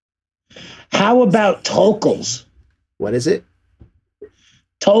 How about Tokels? What is it?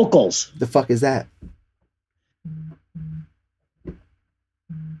 Tokels. The fuck is that?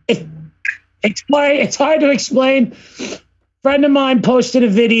 It's hard to explain. Friend of mine posted a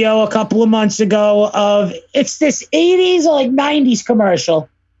video a couple of months ago of it's this 80s or like 90s commercial,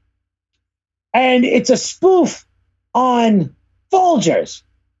 and it's a spoof on Folgers,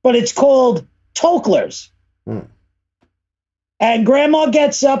 but it's called Toklers. And grandma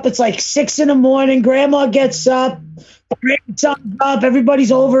gets up, it's like 6 a.m. Grandma gets up, grandson's up,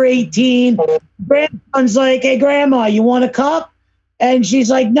 everybody's over 18. Grandson's like, hey, grandma, you want a cup? And she's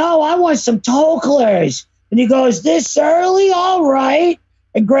like, no, I want some Toklers. And he goes, this early? All right.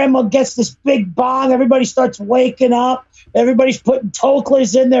 And grandma gets this big bong. Everybody starts waking up. Everybody's putting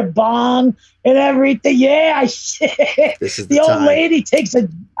Toklers in their bong and everything. Yeah, This is the old lady takes a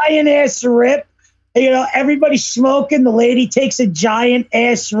giant ass rip. You know, everybody's smoking. The lady takes a giant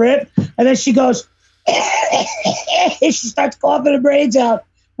ass rip. And then she goes, she starts coughing her brains out.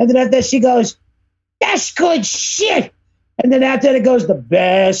 And then after that, she goes, that's good shit. And then after that, it goes, the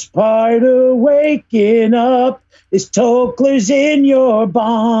best part of waking up is Toklers in your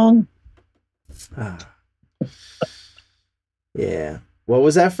bong. Yeah. What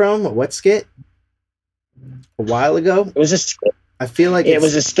was that from? What skit? A while ago? It was a skit. I feel like it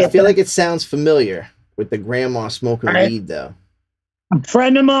was a skit. I feel like it sounds familiar with the grandma smoking weed, though. A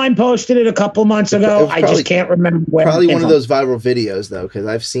friend of mine posted it a couple months ago. I just can't remember where. Probably one of those viral videos, though, because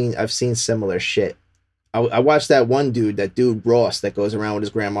I've seen similar shit. I watched that dude Ross, that goes around with his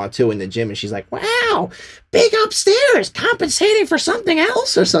grandma too in the gym, and she's like, wow, big upstairs, compensating for something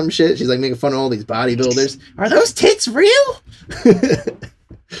else or some shit. She's like making fun of all these bodybuilders. Are those tits real?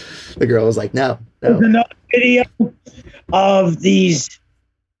 The girl was like, no. There's another video of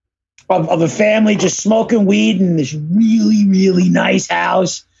of a family just smoking weed in this really, really nice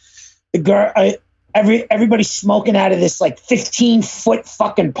house. The girl, everybody's smoking out of this like 15-foot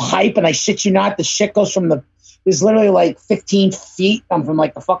fucking pipe, and I shit you not, the shit goes from is literally like 15 feet from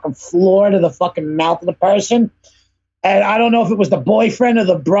like the fucking floor to the fucking mouth of the person. And I don't know if it was the boyfriend or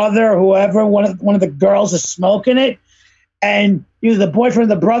the brother or whoever, one of the girls is smoking it. And either the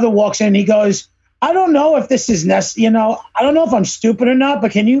boyfriend or the brother walks in and he goes, I don't know if this is necessary, I don't know if I'm stupid or not,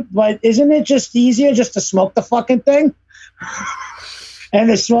 but isn't it just easier just to smoke the fucking thing? And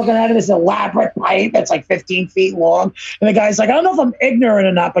they're smoking out of this elaborate pipe that's like 15 feet long. And the guy's like, I don't know if I'm ignorant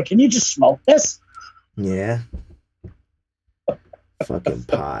or not, but can you just smoke this? Yeah. Fucking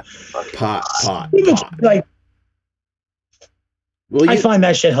pot. Like, well, I find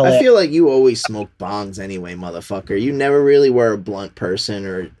that shit hilarious. I feel like you always smoke bongs anyway, motherfucker. You never really were a blunt person,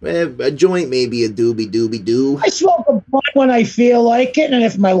 or a joint, maybe a doobie. I smoke a blunt when I feel like it, and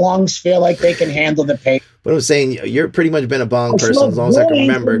if my lungs feel like they can handle the pain. But I'm saying you're pretty much been a bong person as long as I can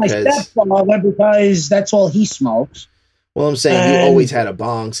remember, because that's all he smokes. Well, I'm saying you always had a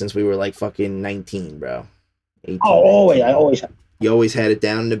bong since we were like fucking 19, bro. 18, always. I always have. You always had it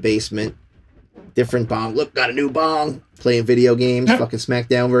down in the basement. Different bong. Look, got a new bong. Playing video games. Yep. Fucking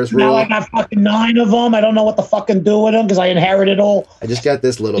SmackDown versus Raw. Now I got fucking 9 of them. I don't know what to fucking do with them because I inherited all. I just got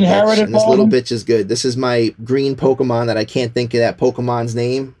this little bitch, and this little bitch is good. This is my green Pokemon that I can't think of that Pokemon's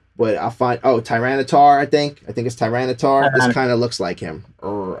name, but I'll find. Oh, Tyranitar, I think. I think it's Tyranitar. This kind of looks like him.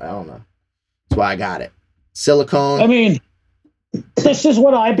 Or I don't know. That's why I got it. Silicone. I mean, this is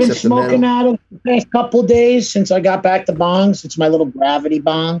what I've been smoking out of the past couple days since I got back to bongs. It's my little gravity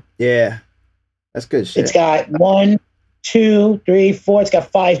bong. Yeah. That's good shit. It's got 1, 2, 3, 4. It's got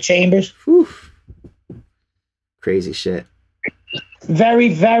 5 chambers. Whew. Crazy shit.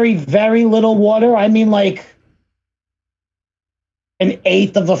 Very, very, very little water. I mean, like an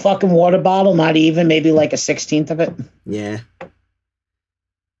 1/8 of a fucking water bottle. Not even. Maybe like a 16th of it. Yeah.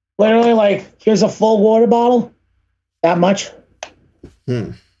 Literally, like, here's a full water bottle. That much.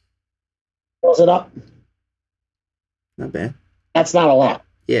 Fills it up. Not bad. That's not a lot.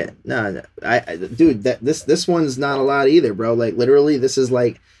 Yeah, no, dude, this one's not a lot either, bro. Like literally, this is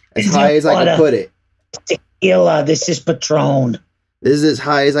like as high as I can put it. Tequila. This is Patron. This is as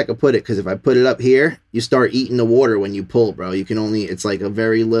high as I can put it because if I put it up here, you start eating the water when you pull, bro. You can only. It's like a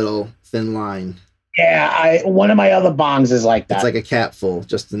very little thin line. Yeah, one of my other bongs is like that. It's like a capful,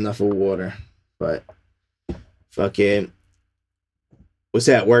 just enough of water. But fucking, was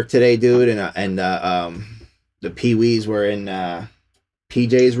at work today, dude, and the Pee-wees were in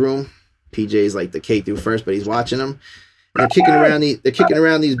PJ's room. PJ's like the K through first, but he's watching them. And they're kicking around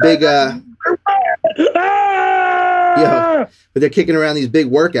these big but they're kicking around these big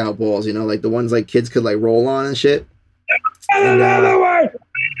workout balls, like the ones like kids could like roll on and shit. And,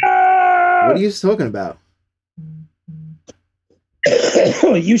 what are you talking about?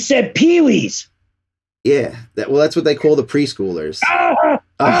 You said Pee-wees. Yeah, that's what they call the preschoolers.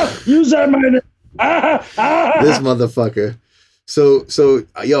 You said my name. This motherfucker. So,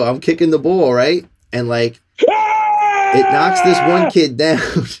 yo, I'm kicking the ball, right? And like, it knocks this one kid down,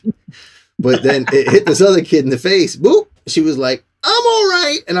 but then it hit this other kid in the face. Boop. She was like, I'm all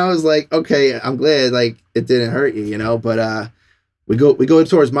right. And I was like, okay, I'm glad like it didn't hurt you, But we go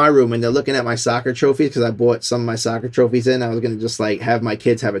towards my room and they're looking at my soccer trophies because I bought some of my soccer trophies in. I was gonna just like have my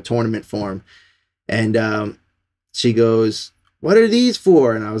kids have a tournament for them. And she goes, what are these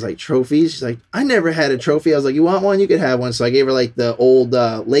for? And I was like, trophies? She's like, I never had a trophy. I was like, you want one? You could have one. So I gave her like the old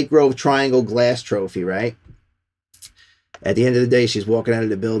Lake Grove Triangle glass trophy, right? At the end of the day, she's walking out of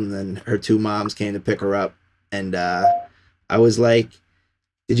the building and her two moms came to pick her up. And I was like,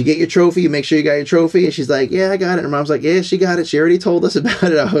 did you get your trophy? You make sure you got your trophy? And she's like, yeah, I got it. And her mom's like, yeah, she got it. She already told us about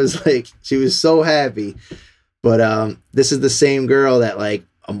it. I was like, she was so happy. But this is the same girl that like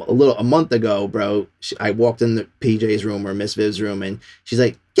a month ago, bro, I walked in the PJ's room or Miss Viv's room and she's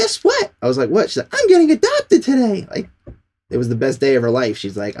like, guess what? I was like, what? She's like, I'm getting adopted today. Like, it was the best day of her life.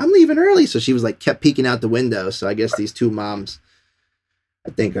 She's like, I'm leaving early. So she was like, kept peeking out the window. So I guess these two moms,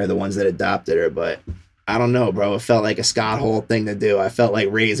 I think, are the ones that adopted her. But I don't know, bro. It felt like a Scott Hall thing to do. I felt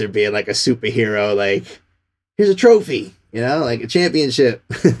like Razor being like a superhero. Like, here's a trophy, like a championship.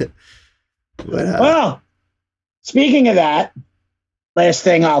 Well, speaking of that, last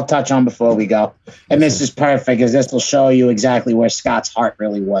thing I'll touch on before we go, and this is perfect because this will show you exactly where Scott's heart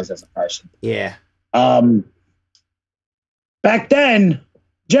really was as a person. Yeah. Back then,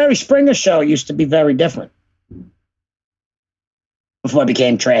 Jerry Springer show used to be very different before it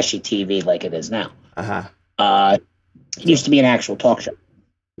became trashy TV like it is now. It used to be an actual talk show.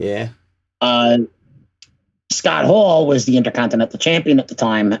 Yeah. Scott Hall was the Intercontinental Champion at the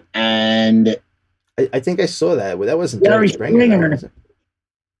time, and I think I saw that. Well, that wasn't Jerry Springer. Was it?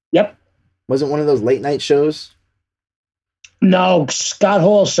 Yep. Wasn't one of those late night shows? No, Scott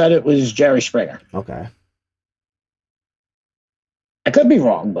Hall said it was Jerry Springer. Okay. I could be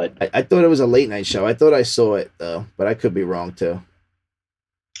wrong, but I thought it was a late night show. I thought I saw it though, but I could be wrong too.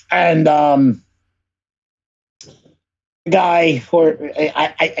 And the guy, or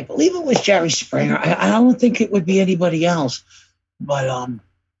I believe it was Jerry Springer. I don't think it would be anybody else, but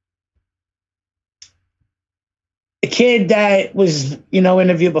the kid that was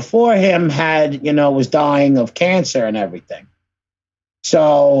interviewed before him had was dying of cancer and everything.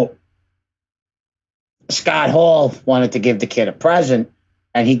 So Scott Hall wanted to give the kid a present,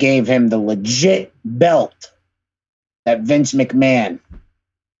 and he gave him the legit belt that Vince McMahon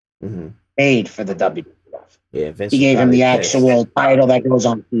made for the WWF. Yeah, Vince. He gave him the actual title that goes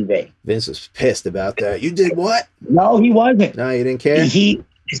on TV. Vince was pissed about that. You did what? No, he wasn't. No, you didn't care?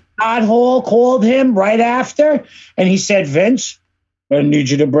 Scott Hall called him right after, and he said, Vince, I'm going to need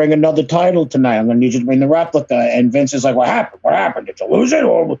you to bring another title tonight. I'm going to need you to bring the replica. And Vince is like, what happened? What happened? Did you lose it?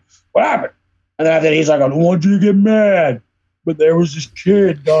 Or what happened? And then after that, he's like, I don't want you to get mad, but there was this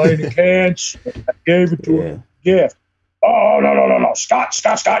kid dying of cancer. I gave it to him as a gift. Oh, no. Scott,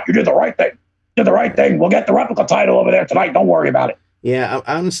 you did the right thing. You did the right thing. We'll get the replica title over there tonight. Don't worry about it. Yeah,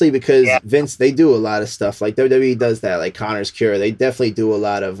 honestly, because Vince, they do a lot of stuff. Like WWE does that, like Connor's Cure. They definitely do a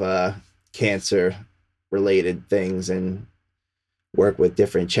lot of cancer-related things and work with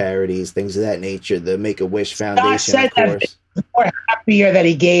different charities, things of that nature. The Make-A-Wish Foundation, of course. More happier that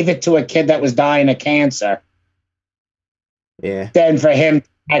he gave it to a kid that was dying of cancer. Yeah. Than for him to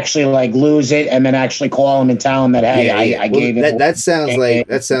actually like lose it and then actually call him and tell him that, hey, I gave it. That sounds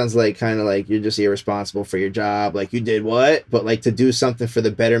like kind of like you're just irresponsible for your job. Like, you did what? But like to do something for the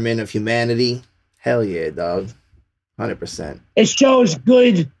betterment of humanity. Hell yeah, dog. 100%. It shows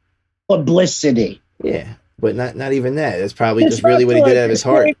good publicity. Yeah. But not even that. It's probably just really what he did out of his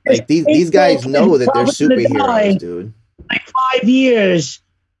heart. Like these guys know that they're superheroes, dude. Like 5 years,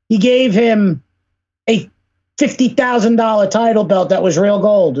 he gave him a $50,000 title belt that was real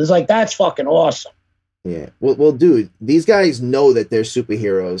gold. It's like, that's fucking awesome. Yeah. Well, dude, these guys know that they're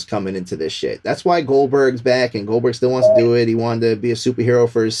superheroes coming into this shit. That's why Goldberg's back, and Goldberg still wants to do it. He wanted to be a superhero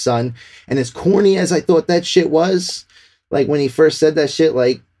for his son. And as corny as I thought that shit was, like when he first said that shit,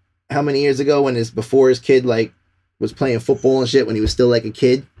 like how many years ago before his kid like was playing football and shit when he was still like a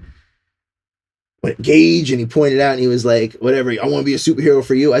kid. Went Gage, and he pointed out and he was like, whatever, I want to be a superhero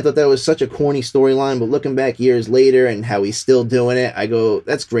for you. I thought that was such a corny storyline, but looking back years later and how he's still doing it, I go,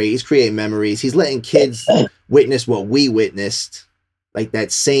 that's great. He's creating memories. He's letting kids witness what we witnessed. Like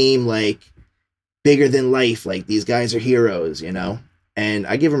that same, like, bigger than life. Like, these guys are heroes, And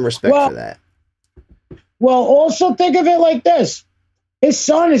I give him respect for that. Well, also think of it like this. His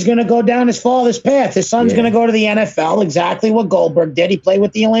son is going to go down his father's path. His son's going to go to the NFL, exactly what Goldberg did. He played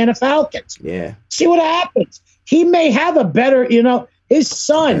with the Atlanta Falcons. Yeah. See what happens. He may have a better, his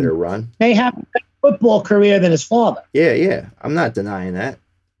son better run. may have a better football career than his father. Yeah. I'm not denying that.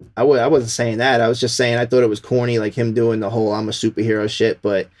 I wasn't saying that. I was just saying I thought it was corny, like him doing the whole I'm a superhero shit,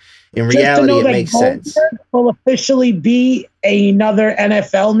 but in reality, it makes sense. Will officially be another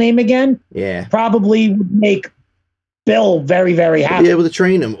NFL name again. Yeah. Probably would make Bill very, very happy. Be able to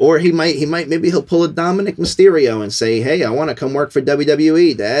train him. Or maybe he'll pull a Dominic Mysterio and say, hey, I want to come work for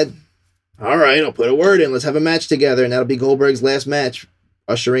WWE, Dad. All right, I'll put a word in. Let's have a match together. And that'll be Goldberg's last match,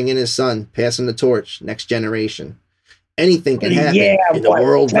 ushering in his son, passing the torch, next generation. Anything can happen in the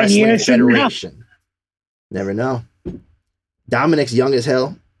World Wrestling Federation. Never know. Dominic's young as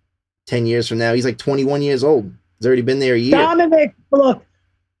hell. 10 years from now, he's like 21 years old. He's already been there a year. Dominic, look,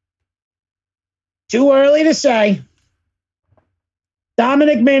 too early to say.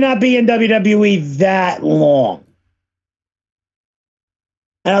 Dominic may not be in WWE that long.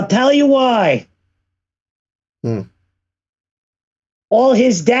 And I'll tell you why. All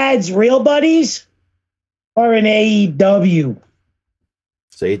his dad's real buddies are in AEW.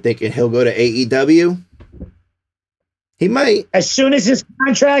 So you thinking he'll go to AEW? He might. As soon as his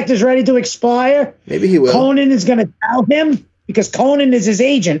contract is ready to expire, maybe he will. Conan is going to tell him, because Conan is his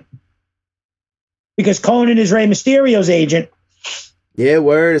agent. Because Conan is Rey Mysterio's agent. Yeah,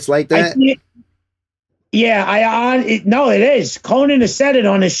 word. It's like that. No, it is. Conan has said it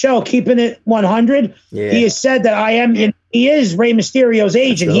on his show, Keeping It 100. Yeah. He has said that he is Rey Mysterio's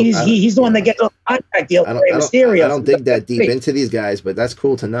agent. He's the one that gets a contract deal with Rey Mysterio. I don't dig that deep into these guys, but that's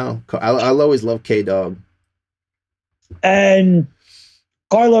cool to know. I'll always love K-Dog. And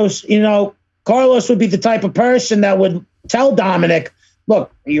Carlos would be the type of person that would tell Dominic, look,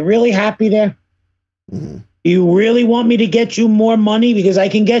 are you really happy there? Mm-hmm. You really want me to get you more money? Because I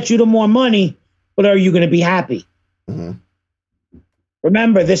can get you to more money, but are you going to be happy? Mm-hmm.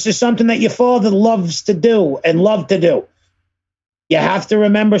 Remember, this is something that your father loves to do and loved to do. You have to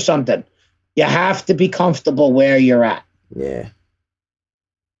remember something. You have to be comfortable where you're at. Yeah.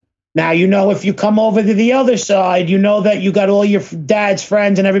 Now, if you come over to the other side, you know that you got all your dad's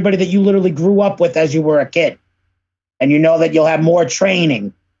friends and everybody that you literally grew up with as you were a kid. And you know that you'll have more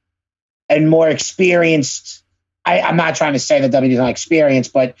training and more experienced. I'm not trying to say that WWE's not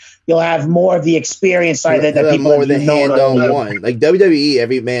experienced, but you'll have more of the experience side that people more than hand-on-one. Like WWE,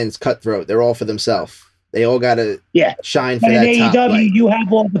 every man's cutthroat. They're all for themselves. They all got to shine for that in top AEW, light. You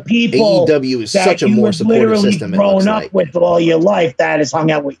have all the people AEW is such a more supportive system. Grown up with all your life that has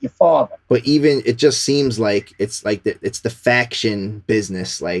hung out with your father. But even it just seems like it's the faction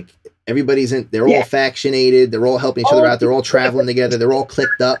business. Like everybody's they're all factionated. They're all helping each other out. They're all traveling together. They're all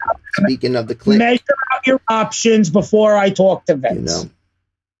clicked up. Speaking of the click, measure out your options before I talk to Vince.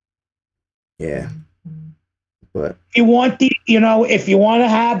 Yeah. But if you want if you want to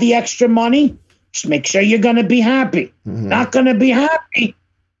have the extra money, just make sure you're going to be happy. Mm-hmm. Not going to be happy,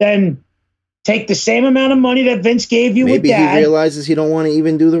 then take the same amount of money that Vince gave you maybe with Dad. He realizes he don't want to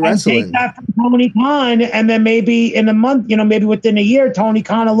even do the wrestling. Take that from Tony Khan, and then maybe in a month, maybe within a year, Tony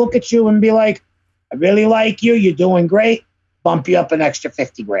Khan will look at you and be like, I really like you. You're doing great. Bump you up an extra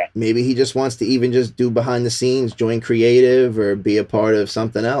 $50,000. Maybe he just wants to even just do behind the scenes, join creative, or be a part of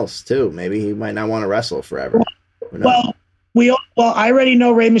something else too. Maybe he might not want to wrestle forever. Well, I already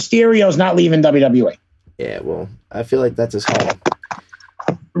know Rey Mysterio's not leaving WWE. Yeah, well, I feel like that's his home.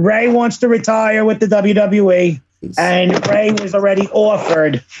 Rey wants to retire with the WWE, and Rey was already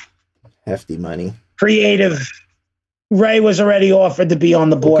offered hefty money. Creative. Rey was already offered to be on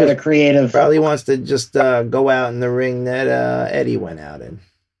the board of creative. Probably wants to just go out in the ring that Eddie went out in.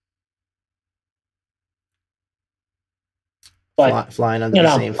 But, flying under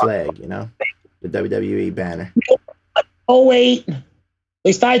the same flag, the WWE banner. 08, at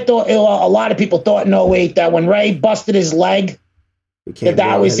least I thought, a lot of people thought in 08 that when Rey busted his leg,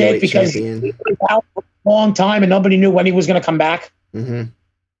 that was it, because he was out for a long time and nobody knew when he was going to come back. Mm-hmm.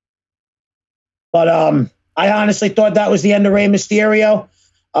 But I honestly thought that was the end of Rey Mysterio.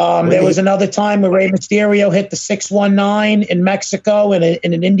 There was another time where Rey Mysterio hit the 619 in Mexico in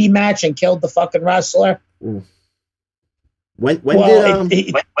an indie match and killed the fucking wrestler. Ooh. When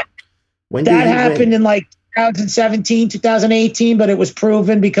did that happened in like 2017, 2018, but it was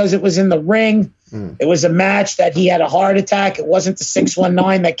proven because it was in the ring. It was a match that he had a heart attack. It wasn't the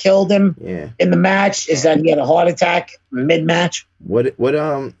 619 that killed him in the match. Is that he had a heart attack mid-match.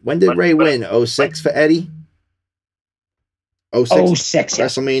 When did Rey win? 06 for Eddie? 06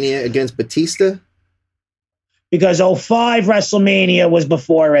 WrestleMania against Batista? Because 05 WrestleMania was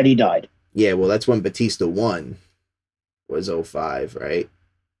before Eddie died. Yeah, well, that's when Batista won. was 05, right?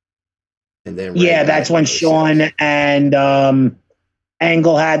 And then Ray Yeah, got that's it when in 06. Sean and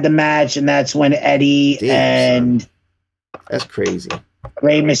Angle had the match, and that's when Eddie Damn, son. and That's crazy.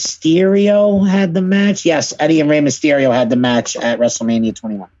 Rey Mysterio had the match. Yes, Eddie and Rey Mysterio had the match at WrestleMania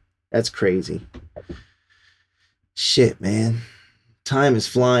 21. That's crazy. Shit, man. Time is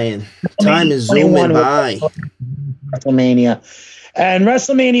flying. Time WrestleMania is zooming 21 was by. WrestleMania. And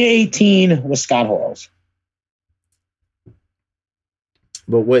WrestleMania 18 was Scott Hall's.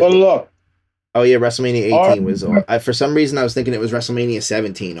 But what? But look, Oh yeah, WrestleMania our 18 was. For some reason, I was thinking it was WrestleMania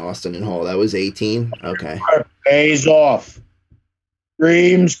 17, Austin and Hall. That was 18. Okay. pays off.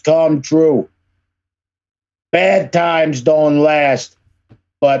 Dreams come true. Bad times don't last,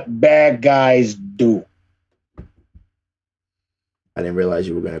 but bad guys do. I didn't realize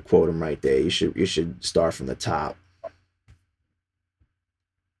you were going to quote him right there. You should start from the top.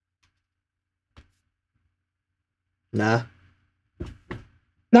 Nah.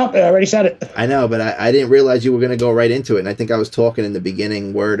 Nope, I already said it. I know, but I didn't realize you were going to go right into it. And I think I was talking in the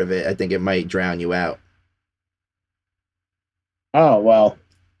beginning word of it. I think it might drown you out. Oh, well.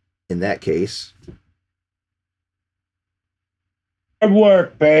 In that case. Hard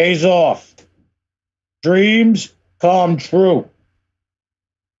work pays off. Dreams come true.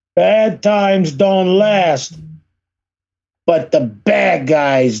 Bad times don't last, but the bad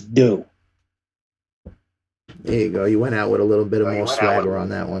guys do. There you go. You went out with a little bit of more swagger on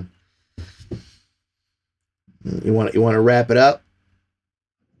that one. You want to wrap it up?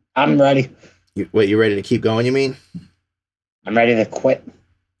 I'm ready. You ready to keep going, you mean? I'm ready to quit.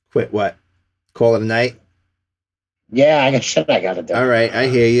 Quit what? Call it a night? Yeah, I got shit I gotta do. All right, I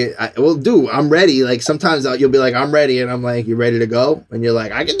hear you. Well, dude, I'm ready. Like, sometimes you'll be like, I'm ready. And I'm like, you ready to go? And you're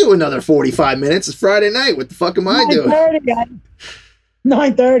like, I can do another 45 minutes. It's Friday night. What the fuck am I doing?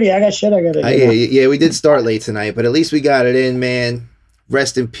 9:30. I got shit I gotta do. I hear you. Yeah, we did start late tonight, but at least we got it in, man.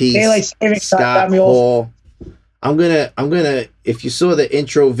 Rest in peace, Scott Hall. I'm gonna, if you saw the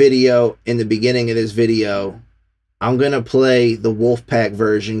intro video in the beginning of this video, I'm gonna play the Wolfpack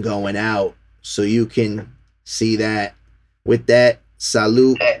version going out so you can see that. With that,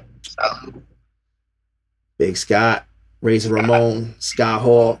 salute. Big Scott, Razor Ramon, Scott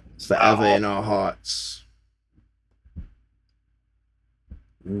Hall, forever in our hearts.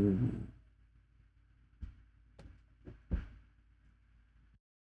 Ooh.